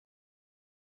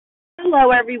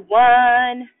Hello,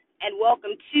 everyone, and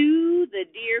welcome to the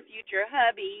Dear Future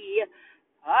Hubby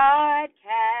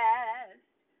podcast.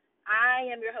 I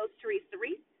am your host, Teresa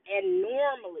Reese, and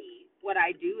normally what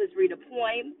I do is read a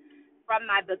poem from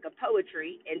my book of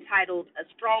poetry entitled A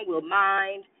Strong-Willed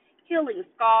Mind, Healing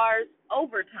Scars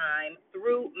Over Time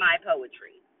Through My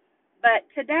Poetry. But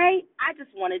today, I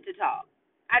just wanted to talk.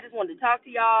 I just wanted to talk to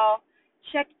y'all,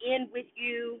 check in with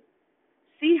you,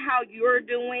 see how you're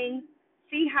doing,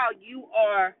 see how you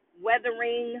are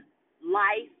weathering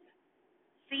life,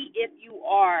 see if you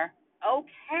are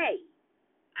okay.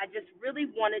 I just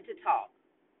really wanted to talk.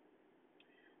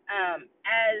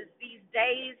 As these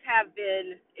days have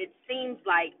been, it seems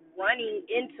like running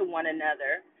into one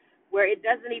another, where it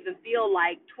doesn't even feel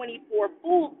like 24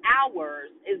 full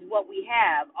hours is what we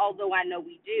have, although I know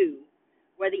we do,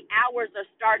 where the hours are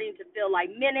starting to feel like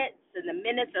minutes, and the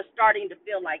minutes are starting to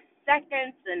feel like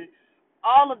seconds, and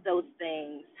all of those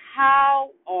things. How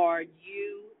are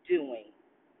you doing?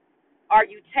 Are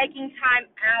you taking time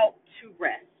out to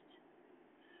rest?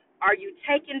 Are you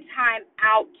taking time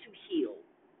out to heal?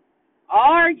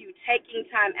 Are you taking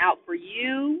time out for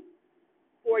you,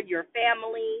 for your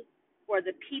family, for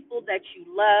the people that you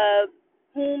love,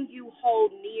 whom you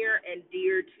hold near and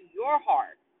dear to your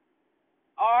heart?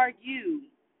 Are you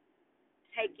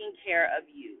taking care of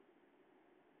you?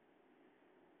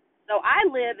 So I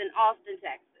live in Austin,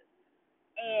 Texas,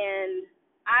 and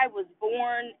I was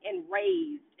born and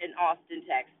raised in Austin,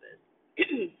 Texas.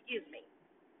 Excuse me.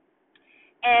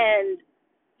 And,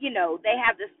 they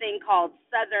have this thing called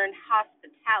Southern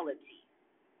hospitality.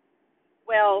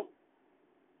 Well,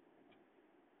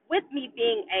 with me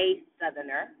being a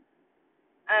Southerner,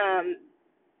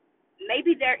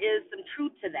 maybe there is some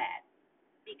truth to that,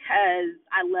 because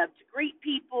I love to greet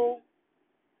people,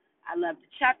 I love to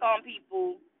check on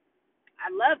people, I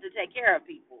love to take care of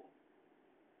people,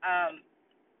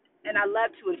 and I love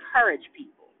to encourage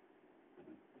people.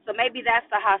 So maybe that's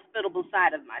the hospitable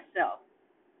side of myself.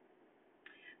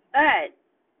 But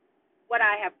what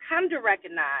I have come to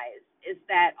recognize is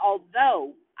that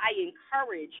although I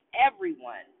encourage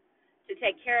everyone to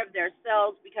take care of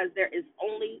themselves because there is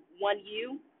only one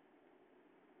you,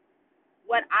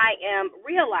 what I am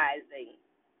realizing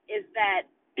is that,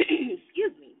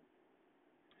 excuse me,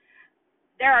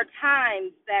 there are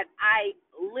times that I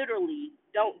literally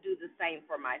don't do the same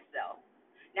for myself.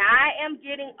 Now, I am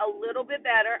getting a little bit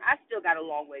better. I still got a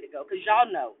long way to go, because y'all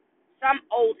know some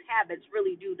old habits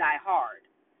really do die hard.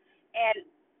 And,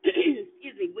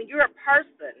 excuse me, when you're a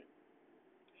person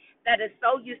that is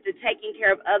so used to taking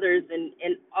care of others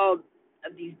in all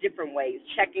of these different ways,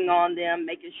 checking on them,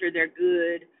 making sure they're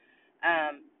good,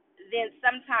 then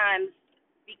sometimes,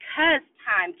 because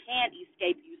time can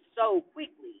escape you so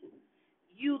quickly,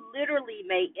 you literally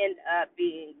may end up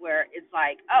being where it's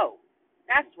like, oh,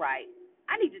 that's right,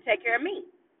 I need to take care of me.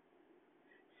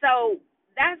 So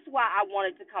that's why I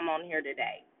wanted to come on here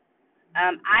today.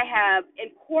 I have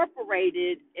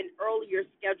incorporated an earlier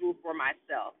schedule for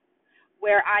myself,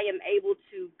 where I am able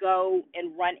to go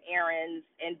and run errands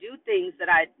and do things that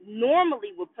I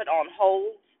normally would put on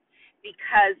hold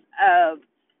because of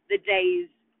the days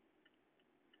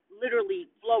literally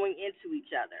flowing into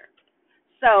each other.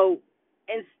 So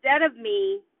instead of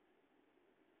me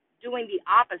doing the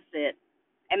opposite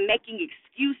and making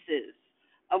excuses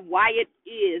of why it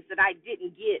is that I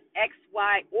didn't get X,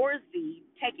 Y, or Z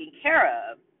taken care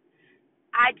of,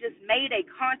 I just made a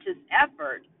conscious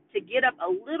effort to get up a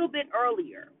little bit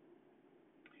earlier.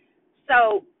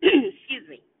 So, excuse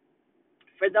me,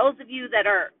 for those of you that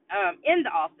are in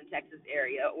the Austin, Texas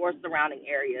area or surrounding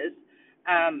areas,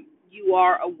 you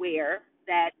are aware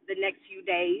that the next few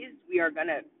days we are going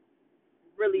to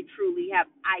really, truly have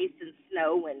ice and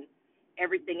snow and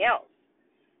everything else.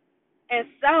 And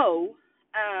so,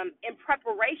 in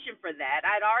preparation for that,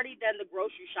 I'd already done the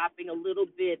grocery shopping a little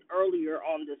bit earlier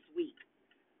on this week.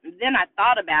 And then I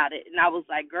thought about it, and I was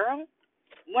like, girl,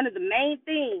 one of the main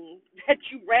things that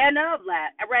you ran out of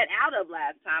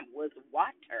last time was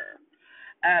water.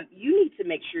 You need to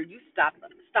make sure you stock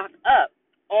up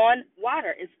on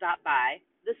water and stop by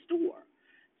the store.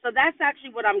 So that's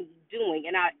actually what I'm doing.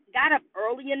 And I got up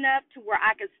early enough to where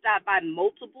I could stop by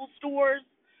multiple stores.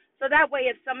 So that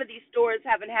way, if some of these stores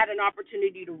haven't had an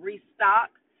opportunity to restock,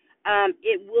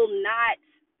 it will not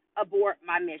abort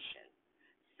my mission.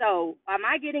 So by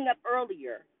my getting up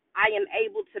earlier, I am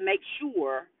able to make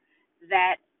sure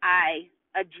that I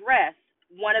address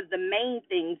one of the main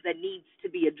things that needs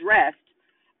to be addressed,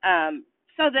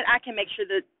 so that I can make sure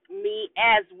that me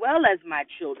as well as my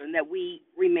children, that we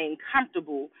remain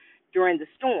comfortable during the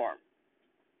storm.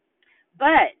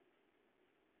 But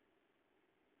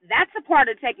That's a part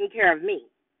of taking care of me.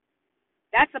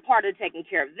 That's a part of taking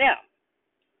care of them.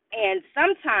 And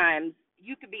sometimes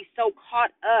you could be so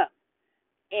caught up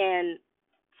in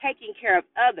taking care of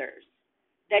others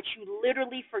that you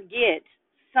literally forget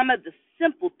some of the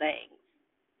simple things.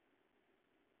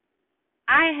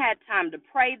 I had time to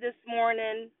pray this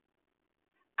morning.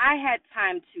 I had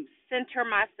time to center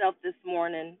myself this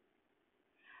morning.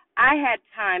 I had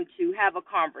time to have a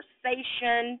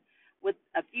conversation with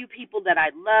a few people that I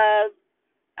love,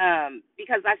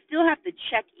 because I still have to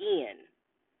check in.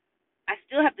 I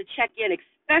still have to check in,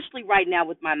 especially right now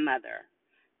with my mother,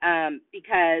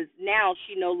 because now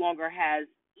she no longer has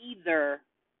either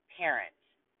parent.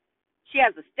 She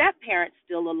has a step parent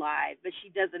still alive, but she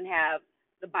doesn't have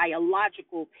the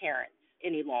biological parents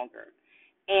any longer.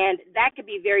 And that could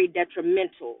be very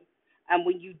detrimental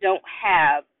when you don't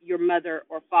have your mother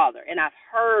or father. And I've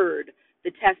heard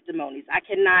the testimonies. I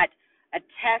cannot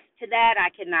attest to that. I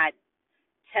cannot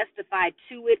testify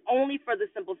to it, only for the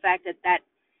simple fact that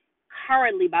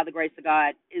currently, by the grace of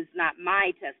God, is not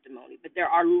my testimony. But there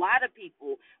are a lot of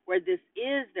people where this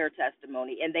is their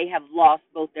testimony, and they have lost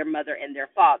both their mother and their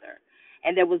father.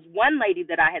 And there was one lady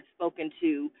that I had spoken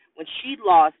to when she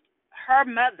lost her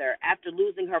mother after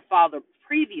losing her father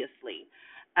previously.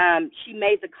 She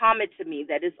made the comment to me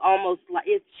that it's almost like,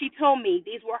 she told me,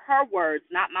 these were her words,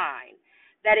 not mine,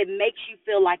 that it makes you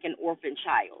feel like an orphan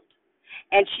child.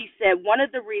 And she said one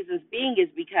of the reasons being is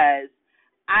because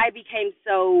I became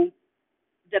so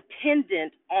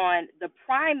dependent on the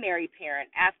primary parent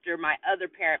after my other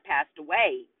parent passed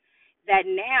away that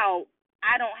now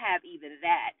I don't have even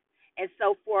that. And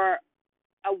so for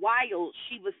a while,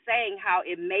 she was saying how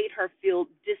it made her feel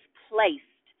displaced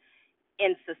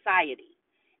in society.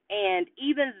 And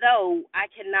even though I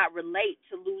cannot relate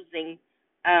to losing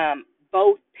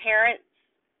both parents,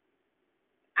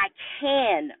 I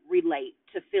can relate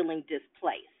to feeling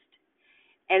displaced.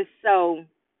 And so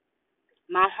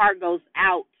my heart goes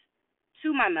out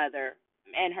to my mother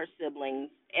and her siblings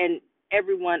and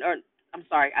everyone, or I'm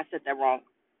sorry, I said that wrong.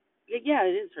 Yeah,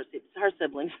 it is her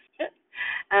siblings,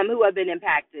 who have been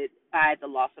impacted by the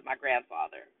loss of my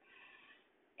grandfather.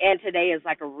 And today is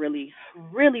like a really,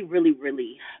 really, really,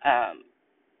 really,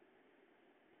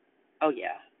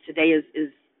 today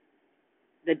is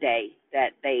the day that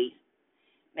they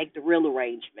make the real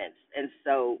arrangements. And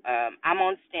so I'm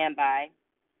on standby.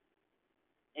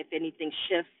 If anything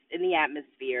shifts in the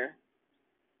atmosphere,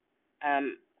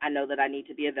 I know that I need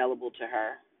to be available to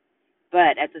her.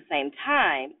 But at the same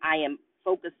time, I am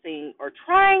focusing or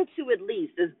trying to, at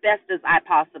least as best as I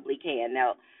possibly can.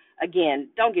 Now, again,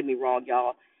 don't get me wrong,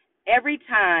 y'all. Every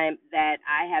time that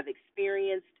I have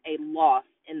experienced a loss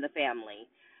in the family,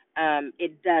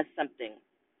 it does something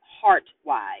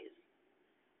heart-wise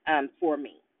for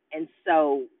me. And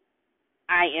so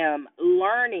I am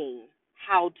learning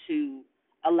how to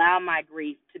allow my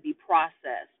grief to be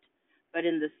processed. But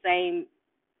in the same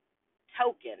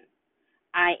token,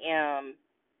 I am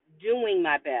doing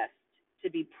my best to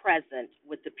be present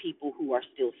with the people who are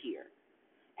still here.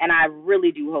 And I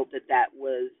really do hope that that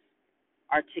was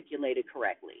articulated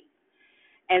correctly.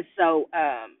 And so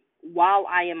while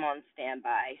I am on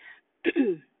standby,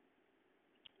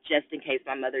 just in case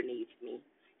my mother needs me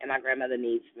and my grandmother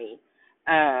needs me,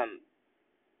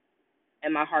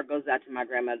 and my heart goes out to my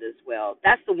grandmother as well.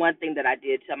 That's the one thing that I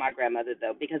did tell my grandmother,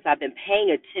 though, because I've been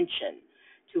paying attention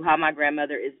to how my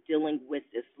grandmother is dealing with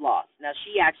this loss. Now,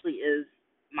 she actually is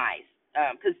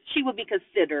because she would be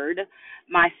considered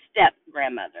my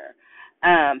step-grandmother.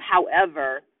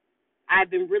 However,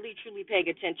 I've been really, truly paying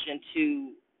attention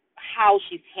to how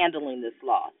she's handling this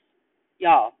loss.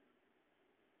 Y'all,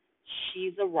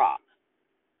 she's a rock.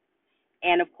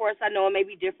 And, of course, I know it may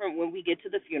be different when we get to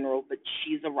the funeral, but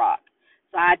she's a rock.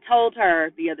 So I told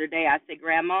her the other day, I said,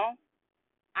 Grandma,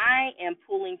 I am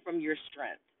pulling from your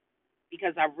strength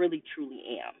because I really,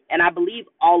 truly am. And I believe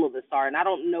all of us are, and I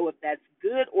don't know if that's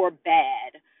good or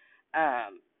bad.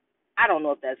 I don't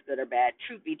know if that's good or bad.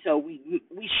 Truth be told,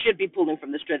 we should be pulling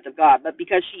from the strength of God. But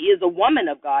because she is a woman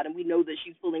of God, and we know that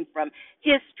she's pulling from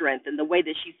his strength and the way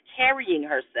that she's carrying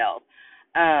herself,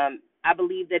 I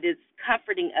believe that it's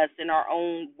comforting us in our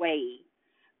own way,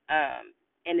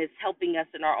 and it's helping us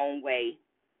in our own way,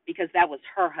 because that was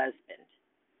her husband.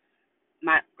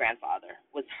 My grandfather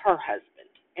was her husband.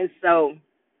 And so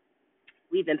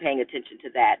we've been paying attention to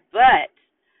that. But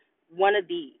one of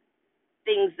the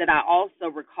things that I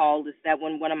also recall is that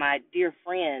when one of my dear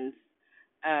friends,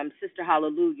 Sister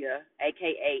Hallelujah,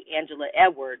 a.k.a. Angela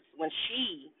Edwards, when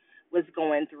she was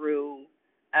going through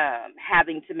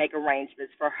having to make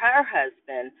arrangements for her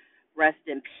husband, rest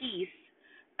in peace,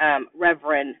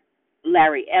 Reverend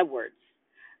Larry Edwards,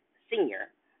 senior,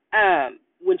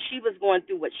 when she was going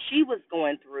through what she was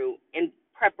going through in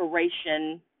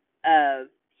preparation of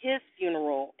his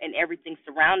funeral and everything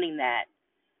surrounding that,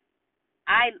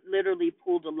 I literally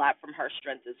pulled a lot from her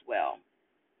strength as well.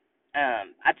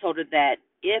 I told her that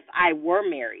if I were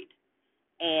married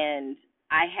and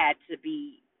I had to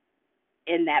be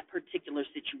in that particular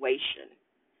situation,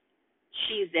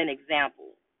 she's an example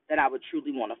that I would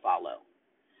truly want to follow.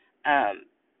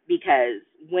 Because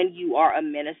when you are a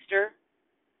minister,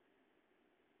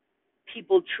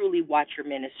 people truly watch your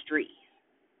ministry.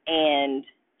 And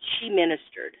she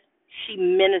ministered. She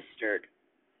ministered.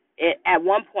 At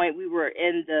one point, we were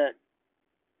in the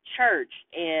church,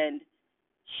 and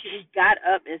she got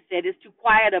up and said, "It's too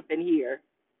quiet up in here."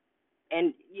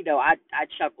 And I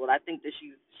chuckled. I think that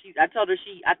I told her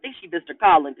I think she missed her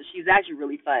calling because she's actually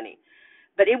really funny.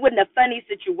 But it wasn't a funny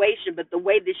situation, but the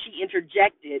way that she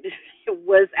interjected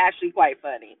was actually quite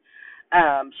funny.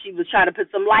 She was trying to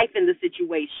put some life in the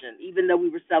situation, even though we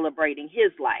were celebrating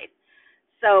his life.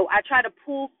 So I try to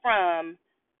pull from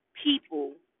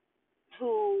people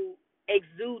who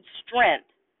exude strength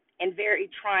in very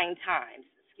trying times.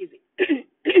 Excuse me.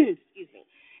 Excuse me.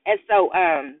 And so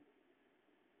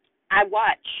I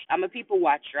watch. I'm a people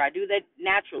watcher. I do that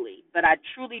naturally, but I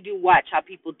truly do watch how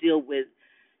people deal with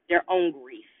their own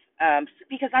grief,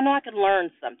 because I know I can learn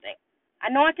something.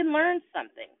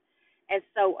 And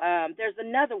so there's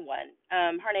another one.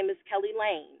 Her name is Kelly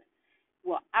Lane.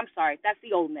 Well, I'm sorry, that's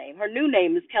the old name. Her new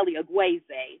name is Kelly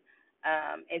Agweze,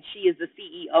 and she is the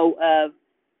CEO of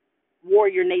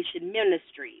Warrior Nation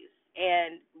Ministries.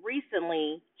 And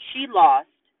recently, she lost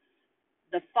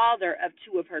the father of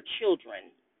two of her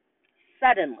children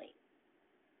suddenly.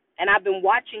 And I've been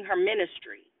watching her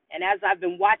ministry. And as I've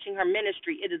been watching her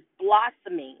ministry, it is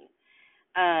blossoming.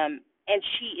 And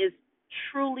she is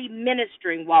truly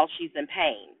ministering while she's in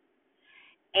pain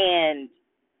and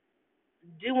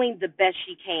doing the best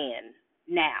she can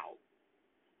now.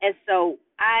 And so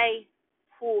I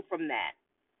pull from that,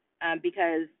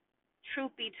 because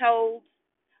truth be told,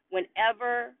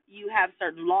 whenever you have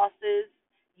certain losses,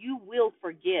 you will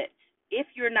forget, if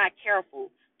you're not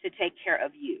careful, to take care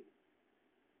of you.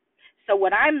 So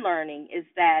what I'm learning is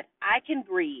that I can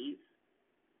grieve,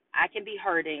 I can be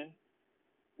hurting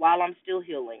while I'm still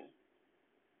healing.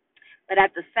 But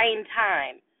at the same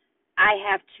time, I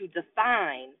have to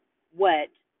define what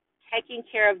taking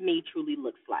care of me truly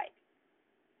looks like.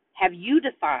 Have you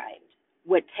defined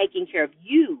what taking care of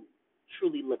you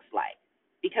truly looks like?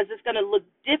 Because it's going to look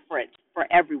different for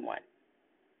everyone.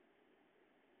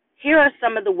 Here are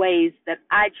some of the ways that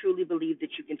I truly believe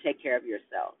that you can take care of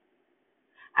yourself.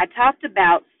 I talked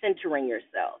about centering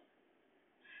yourself.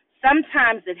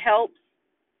 Sometimes it helps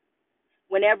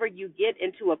whenever you get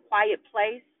into a quiet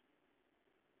place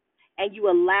and you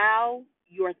allow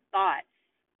your thoughts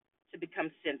to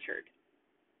become centered.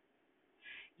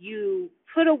 You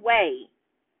put away,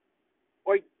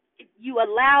 or you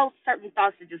allow certain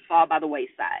thoughts to just fall by the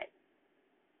wayside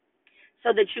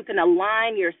so that you can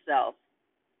align yourself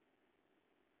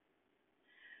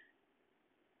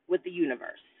with the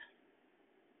universe.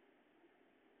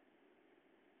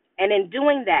 And in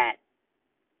doing that,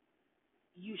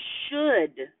 you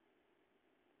should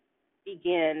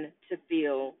begin to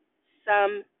feel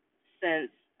some sense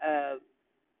of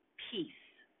peace.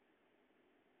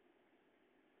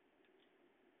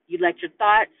 You let your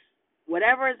thoughts,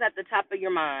 whatever is at the top of your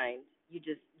mind, you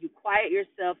quiet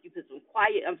yourself. You put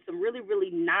some really, really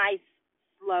nice,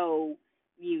 slow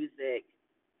music,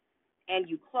 and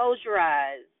you close your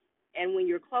eyes. And when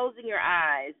you're closing your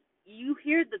eyes, you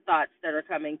hear the thoughts that are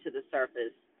coming to the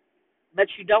surface, but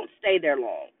you don't stay there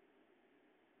long.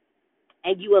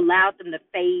 And you allow them to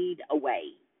fade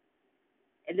away.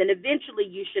 And then eventually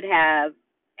you should have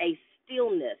a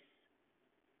stillness,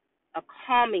 a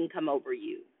calming come over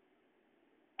you.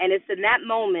 And it's in that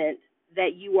moment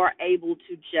that you are able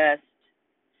to just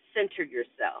center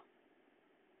yourself.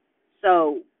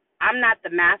 So I'm not the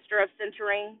master of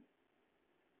centering,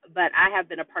 but I have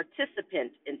been a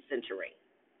participant in centering.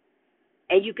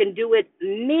 And you can do it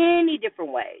many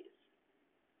different ways.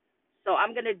 So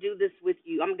I'm going to do this with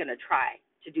you. I'm going to try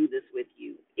to do this with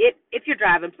you. If you're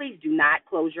driving, please do not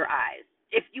close your eyes.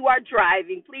 If you are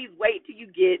driving, please wait till you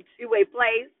get to a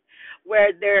place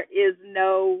where there is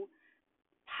no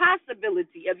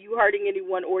possibility of you hurting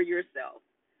anyone or yourself.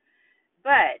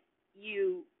 But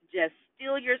you just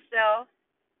still yourself.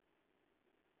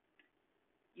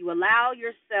 You allow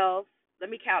yourself, let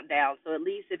me count down, so at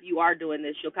least if you are doing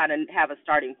this, you'll kind of have a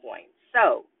starting point.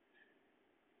 So,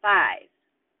 5,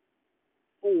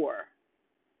 4,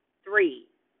 3,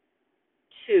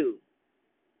 2,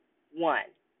 1.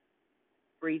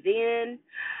 Breathe in,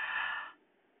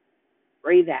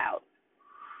 breathe out.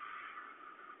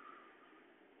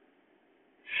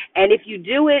 And if you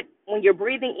do it when you're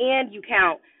breathing in, you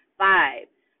count 5,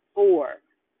 4,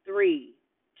 3,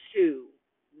 2,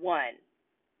 1.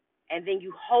 And then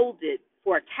you hold it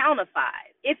for a count of 5.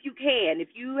 If you can. If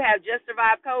you have just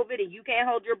survived COVID and you can't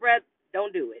hold your breath,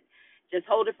 don't do it. Just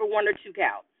hold it for 1 or 2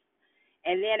 counts.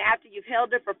 And then after you've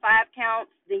held it for 5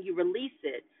 counts, then you release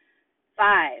it.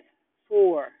 5,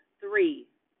 4, 3,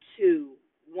 2,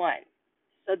 1.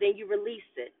 So then you release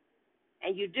it.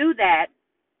 And you do that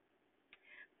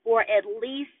for at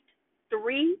least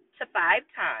 3 to 5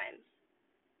 times.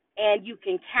 And you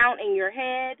can count in your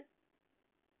head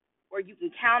or you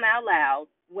can count out loud,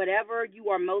 whatever you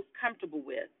are most comfortable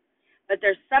with. But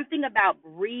there's something about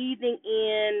breathing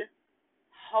in,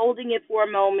 holding it for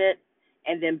a moment,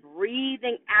 and then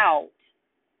breathing out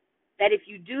that if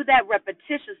you do that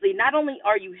repetitiously, not only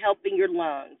are you helping your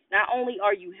lungs, not only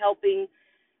are you helping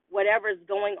whatever is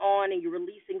going on and you're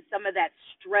releasing some of that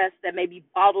stress that may be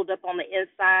bottled up on the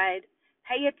inside,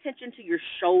 pay attention to your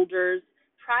shoulders.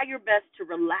 Try your best to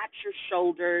relax your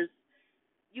shoulders.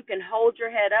 You can hold your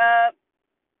head up.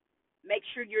 Make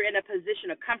sure you're in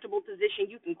a comfortable position.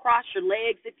 You can cross your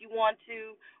legs if you want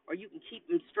to, or you can keep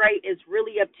them straight. It's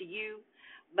really up to you.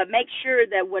 But make sure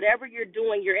that whatever you're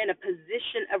doing, you're in a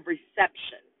position of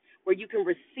reception where you can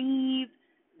receive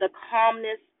the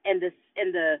calmness and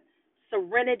the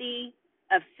serenity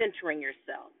of centering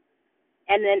yourself.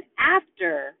 And then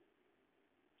after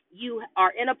you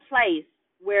are in a place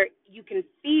where you can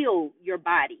feel your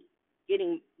body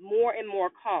getting more and more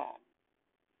calm,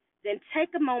 then take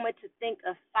a moment to think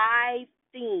of 5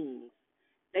 things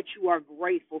that you are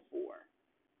grateful for.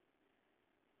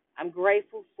 I'm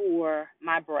grateful for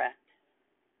my breath.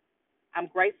 I'm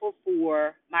grateful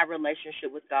for my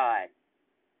relationship with God.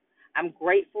 I'm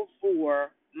grateful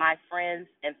for my friends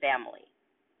and family.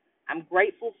 I'm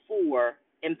grateful for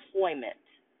employment.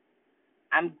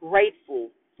 I'm grateful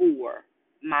for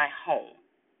my home.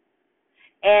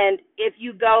 And if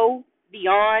you go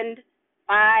beyond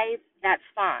 5, that's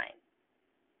fine.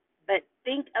 But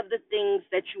think of the things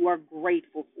that you are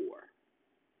grateful for.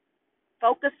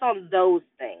 Focus on those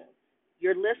things.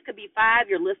 Your list could be 5,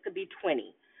 your list could be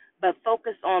 20, but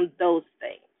focus on those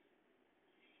things.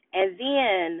 And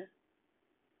then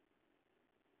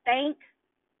thank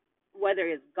whether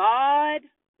it's God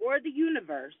or the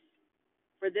universe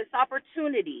for this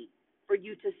opportunity for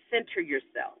you to center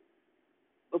yourself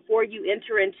before you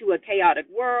enter into a chaotic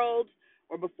world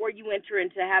or before you enter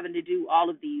into having to do all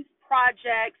of these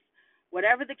projects.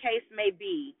 Whatever the case may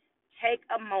be, take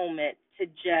a moment to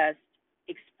just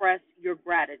express your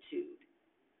gratitude.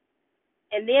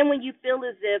 And then when you feel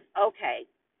as if, okay,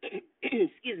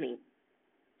 excuse me,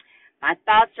 my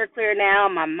thoughts are clear now,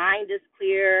 my mind is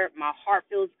clear, my heart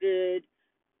feels good,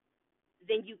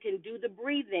 then you can do the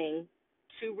breathing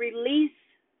to release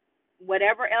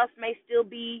whatever else may still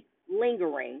be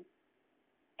lingering.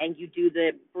 And you do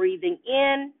the breathing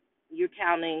in, you're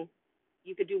counting,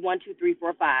 you could do 1, 2, 3,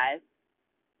 4, 5.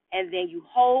 And then you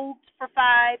hold for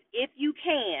 5 if you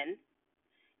can,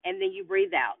 and then you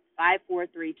breathe out, 5, 4,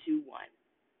 3, 2, 1.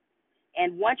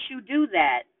 And once you do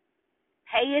that,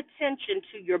 pay attention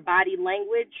to your body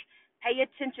language. Pay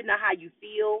attention to how you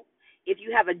feel. If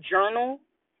you have a journal,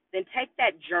 then take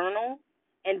that journal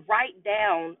and write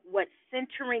down what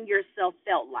centering yourself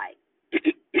felt like.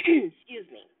 Excuse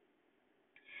me.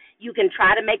 You can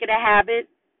try to make it a habit.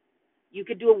 You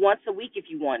could do it once a week if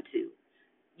you want to.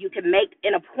 You can make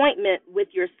an appointment with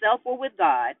yourself or with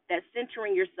God that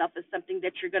centering yourself is something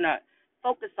that you're going to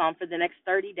focus on for the next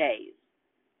 30 days,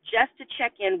 just to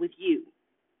check in with you.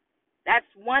 That's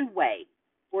one way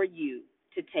for you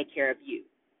to take care of you.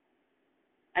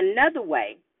 Another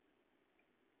way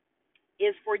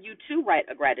is for you to write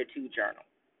a gratitude journal.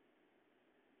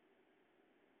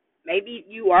 Maybe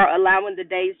you are allowing the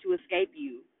days to escape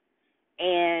you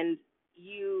and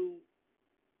you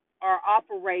are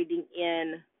operating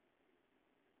in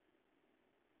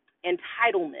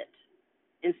entitlement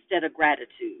instead of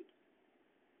gratitude.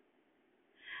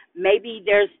 Maybe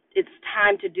it's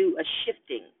time to do a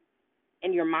shifting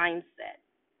in your mindset.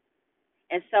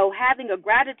 And so having a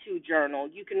gratitude journal,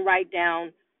 you can write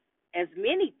down as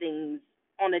many things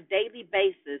on a daily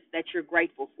basis that you're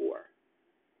grateful for.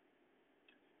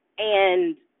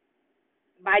 And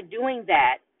by doing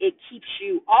that, it keeps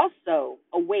you also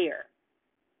aware.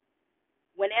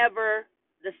 Whenever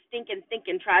the stinking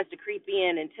thinking tries to creep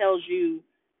in and tells you,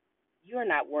 you're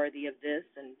not worthy of this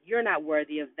and you're not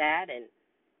worthy of that, and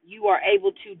you are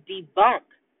able to debunk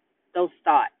those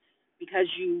thoughts because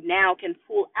you now can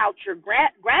pull out your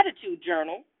gratitude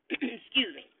journal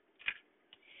Excuse me.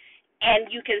 And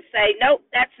you can say, nope,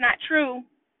 that's not true.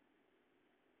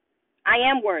 I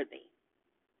am worthy.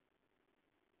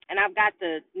 And I've got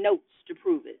the notes to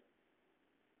prove it.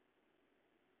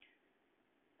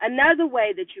 Another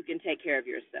way that you can take care of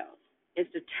yourself is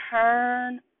to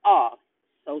turn off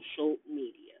social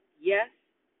media. Yes,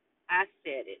 I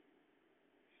said it.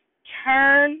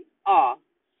 Turn off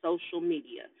social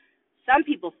media. Some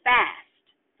people fast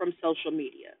from social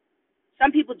media.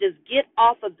 Some people just get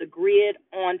off of the grid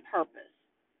on purpose.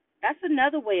 That's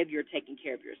another way of your taking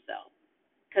care of yourself.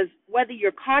 Because whether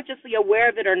you're consciously aware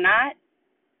of it or not,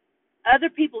 other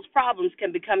people's problems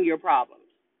can become your problems.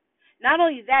 Not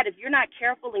only that, if you're not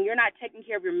careful and you're not taking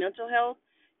care of your mental health,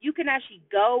 you can actually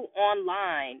go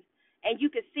online and you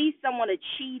can see someone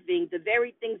achieving the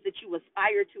very things that you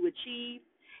aspire to achieve.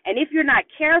 And if you're not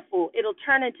careful, it'll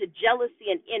turn into jealousy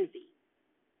and envy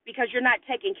because you're not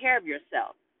taking care of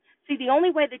yourself. See, the only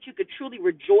way that you could truly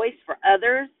rejoice for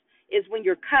others is when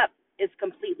your cup is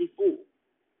completely full.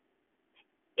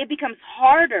 It becomes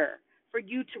harder for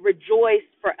you to rejoice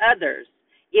for others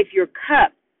if your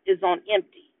cup is on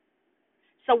empty.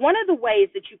 So one of the ways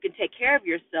that you can take care of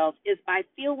yourself is by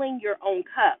filling your own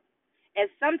cup. And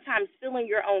sometimes filling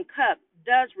your own cup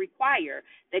does require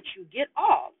that you get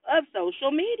off of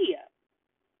social media.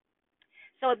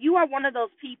 So if you are one of those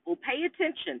people, pay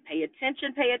attention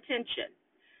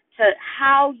to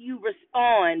how you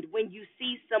respond when you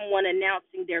see someone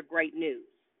announcing their great news.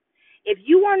 If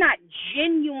you are not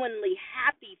genuinely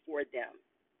happy for them,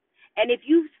 and if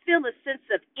you feel a sense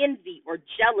of envy or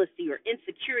jealousy or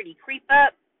insecurity creep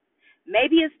up,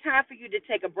 maybe it's time for you to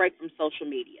take a break from social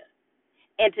media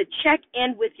and to check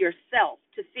in with yourself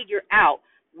to figure out,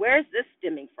 where's this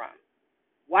stemming from?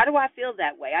 Why do I feel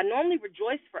that way? I normally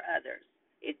rejoice for others.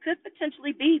 It could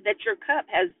potentially be that your cup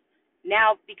has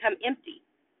now become empty.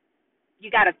 You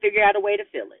got to figure out a way to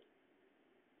fill it.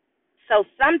 So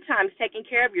sometimes taking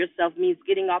care of yourself means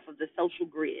getting off of the social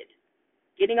grid,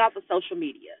 getting off of social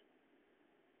media.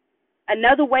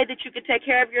 Another way that you can take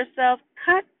care of yourself,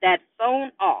 cut that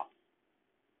phone off.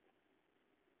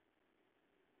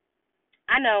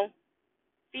 I know,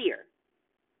 fear,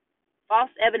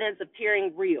 false evidence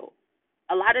appearing real.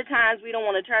 A lot of times we don't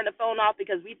want to turn the phone off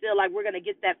because we feel like we're going to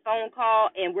get that phone call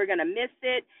and we're going to miss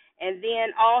it, and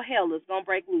then all hell is going to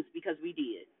break loose because we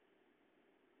did.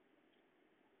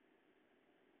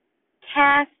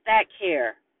 Cast that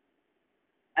care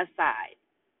aside.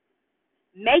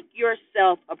 Make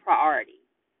yourself a priority.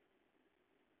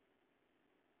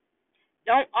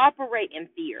 Don't operate in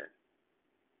fear.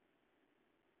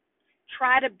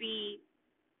 Try to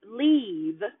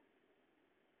believe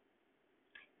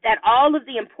that all of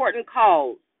the important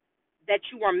calls that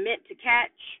you are meant to catch,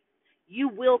 you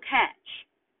will catch.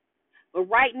 But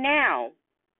right now,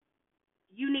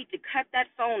 you need to cut that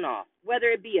phone off, whether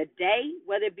it be a day,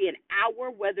 whether it be an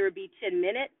hour, whether it be 10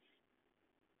 minutes,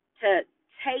 to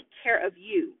take care of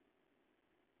you.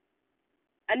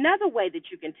 Another way that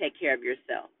you can take care of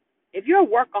yourself, if you're a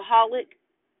workaholic,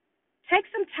 take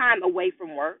some time away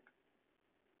from work.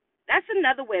 That's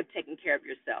another way of taking care of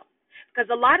yourself. Because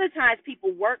a lot of times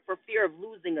people work for fear of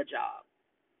losing a job,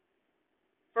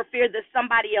 for fear that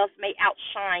somebody else may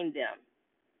outshine them,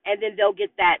 and then they'll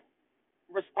get that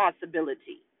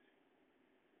responsibility,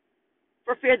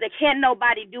 for fear that can't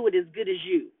nobody do it as good as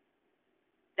you.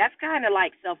 That's kind of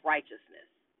like self-righteousness.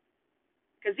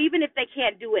 Because even if they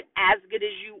can't do it as good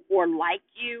as you or like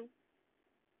you,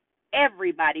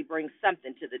 everybody brings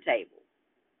something to the table.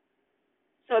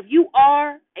 So if you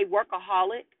are a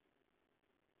workaholic,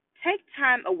 take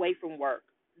time away from work.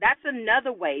 That's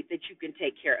another way that you can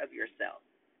take care of yourself.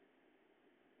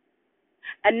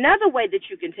 Another way that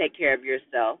you can take care of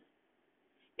yourself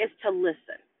is to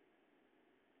listen.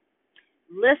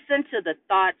 Listen to the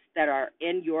thoughts that are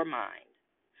in your mind.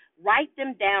 Write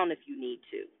them down if you need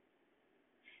to.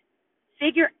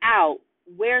 Figure out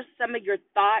where some of your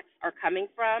thoughts are coming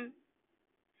from.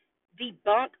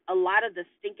 Debunk a lot of the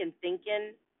stinking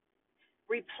thinking.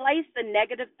 Replace the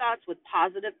negative thoughts with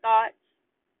positive thoughts.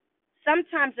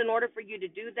 Sometimes in order for you to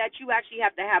do that, you actually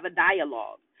have to have a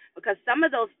dialogue, because some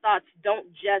of those thoughts don't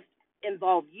just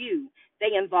involve you,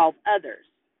 they involve others.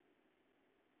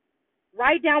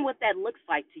 Write down what that looks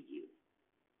like to you.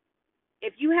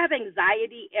 If you have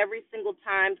anxiety every single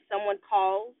time someone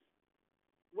calls,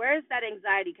 where is that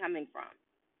anxiety coming from?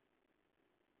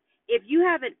 If you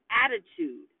have an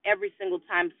attitude every single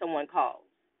time someone calls,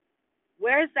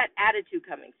 where is that attitude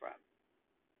coming from?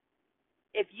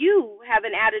 If you have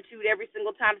an attitude every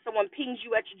single time someone pings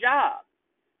you at your job,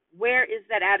 where is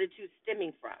that attitude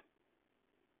stemming from?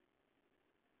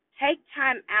 Take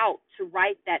time out to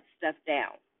write that stuff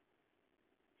down.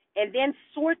 and then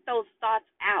sort those thoughts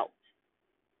out.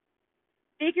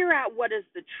 Figure out what is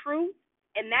the truth,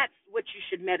 and that's what you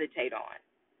should meditate on,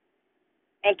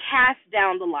 and cast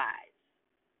down the lies.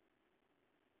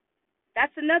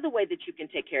 That's another way that you can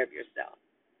take care of yourself.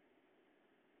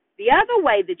 The other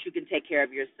way that you can take care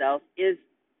of yourself is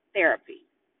therapy,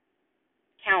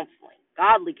 counseling,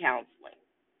 godly counseling,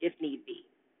 if need be.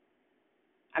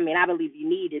 I mean, I believe you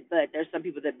need it, but there's some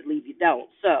people that believe you don't.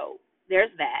 So there's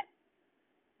that.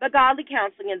 But godly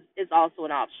counseling is also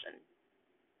an option,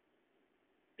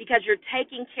 because you're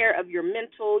taking care of your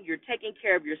mental, you're taking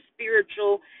care of your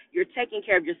spiritual, you're taking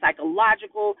care of your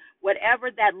psychological, whatever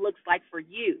that looks like for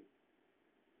you.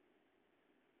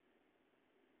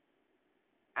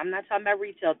 I'm not talking about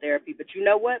retail therapy, but you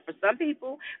know what? For some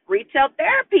people, retail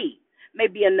therapy may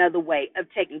be another way of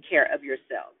taking care of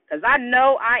yourself. Because I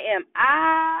know I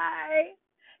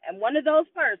am one of those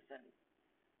persons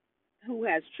who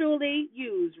has truly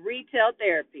used retail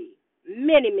therapy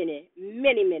many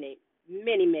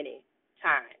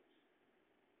times.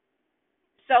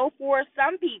 So for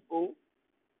some people,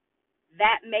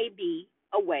 that may be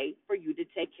a way for you to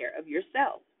take care of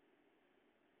yourself.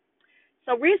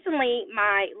 So recently,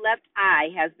 my left eye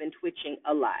has been twitching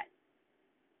a lot,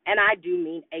 and I do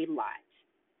mean a lot.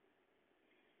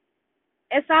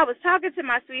 And so I was talking to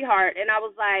my sweetheart, and I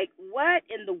was like, what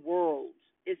in the world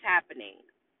is happening?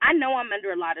 I know I'm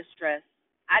under a lot of stress.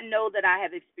 I know that I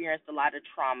have experienced a lot of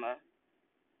trauma.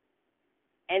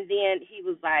 And then he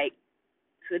was like,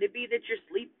 could it be that you're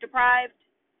sleep deprived?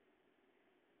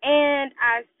 And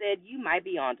I said, you might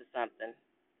be onto something.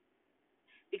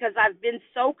 Because I've been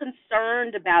so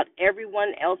concerned about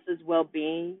everyone else's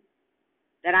well-being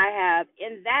that I have,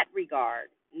 in that regard,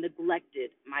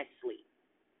 neglected my sleep.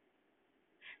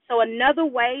 So another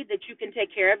way that you can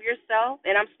take care of yourself,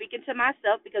 and I'm speaking to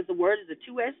myself because the word is a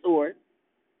two-edged sword,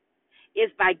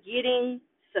 is by getting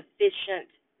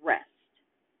sufficient rest.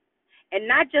 And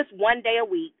not just one day a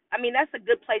week. I mean, that's a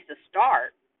good place to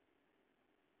start,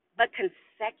 but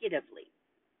consecutively,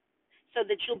 so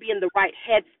that you'll be in the right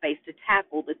headspace to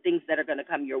tackle the things that are going to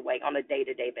come your way on a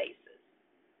day-to-day basis.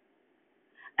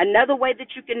 Another way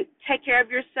that you can take care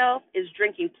of yourself is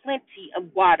drinking plenty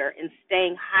of water and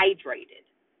staying hydrated.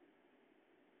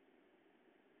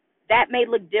 That may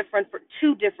look different for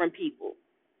two different people.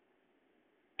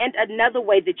 And another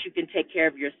way that you can take care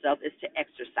of yourself is to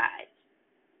exercise.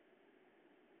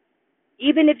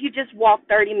 Even if you just walk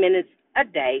 30 minutes a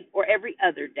day or every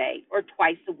other day or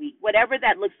twice a week, whatever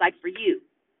that looks like for you.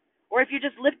 Or if you're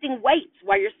just lifting weights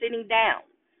while you're sitting down,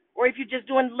 or if you're just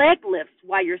doing leg lifts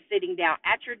while you're sitting down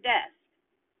at your desk.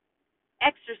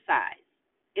 Exercise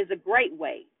is a great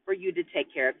way for you to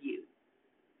take care of you.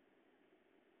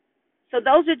 So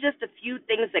those are just a few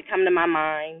things that come to my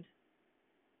mind.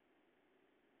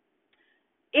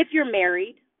 If you're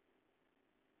married,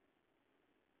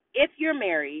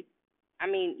 I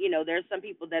mean, you know, there's some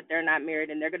people that they're not married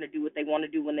and they're going to do what they want to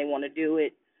do when they want to do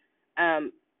it.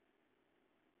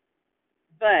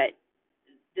 But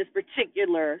this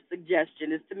particular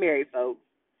suggestion is to married folks.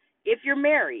 If you're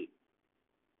married,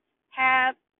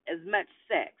 have as much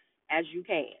sex as you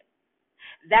can.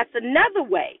 That's another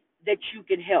way that you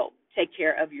can help take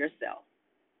care of yourself.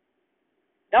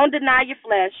 Don't deny your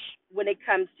flesh when it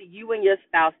comes to you and your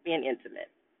spouse being intimate.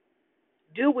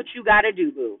 Do what you got to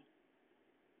do, boo.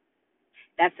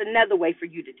 That's another way for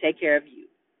you to take care of you.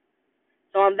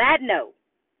 So on that note,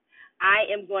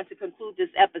 I am going to conclude this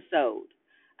episode.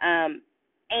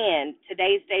 And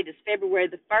today's date is February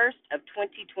the 1st of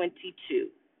 2022.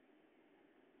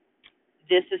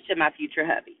 This is to my future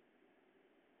hubby.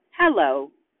 Hello,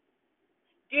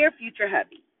 dear future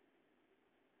hubby.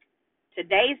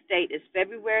 Today's date is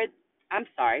February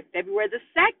the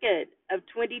 2nd of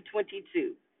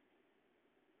 2022.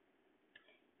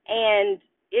 And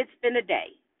it's been a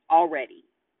day already.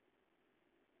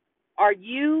 Are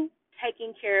you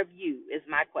taking care of you is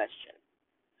my question.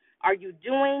 Are you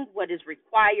doing what is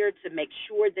required to make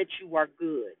sure that you are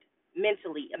good,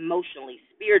 mentally, emotionally,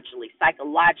 spiritually,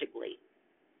 psychologically?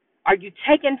 Are you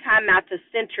taking time out to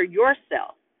center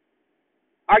yourself?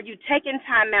 Are you taking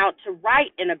time out to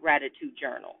write in a gratitude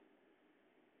journal?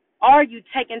 Are you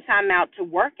taking time out to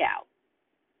work out?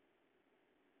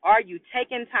 Are you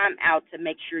taking time out to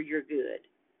make sure you're good?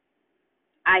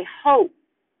 I hope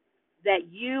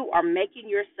that you are making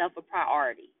yourself a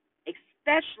priority,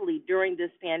 especially during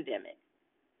this pandemic,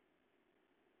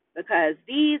 because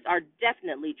these are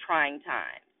definitely trying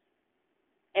times,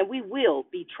 and we will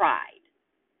be tried.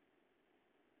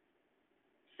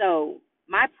 So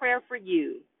my prayer for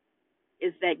you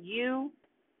is that you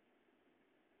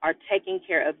are taking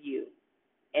care of you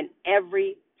in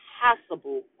every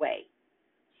possible way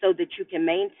so that you can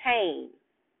maintain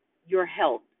your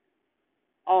health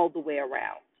all the way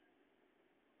around.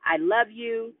 I love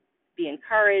you. Be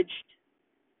encouraged.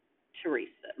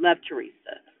 Teresa. Love,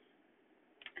 Teresa.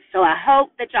 So I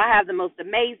hope that y'all have the most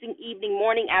amazing evening,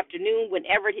 morning, afternoon,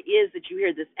 whenever it is that you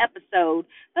hear this episode.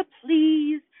 But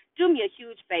please do me a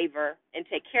huge favor and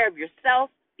take care of yourself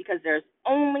because there's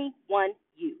only one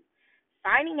you.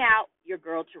 Signing out, your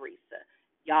girl Teresa.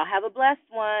 Y'all have a blessed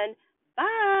one.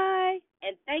 Bye.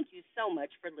 And thank you so much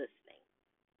for listening.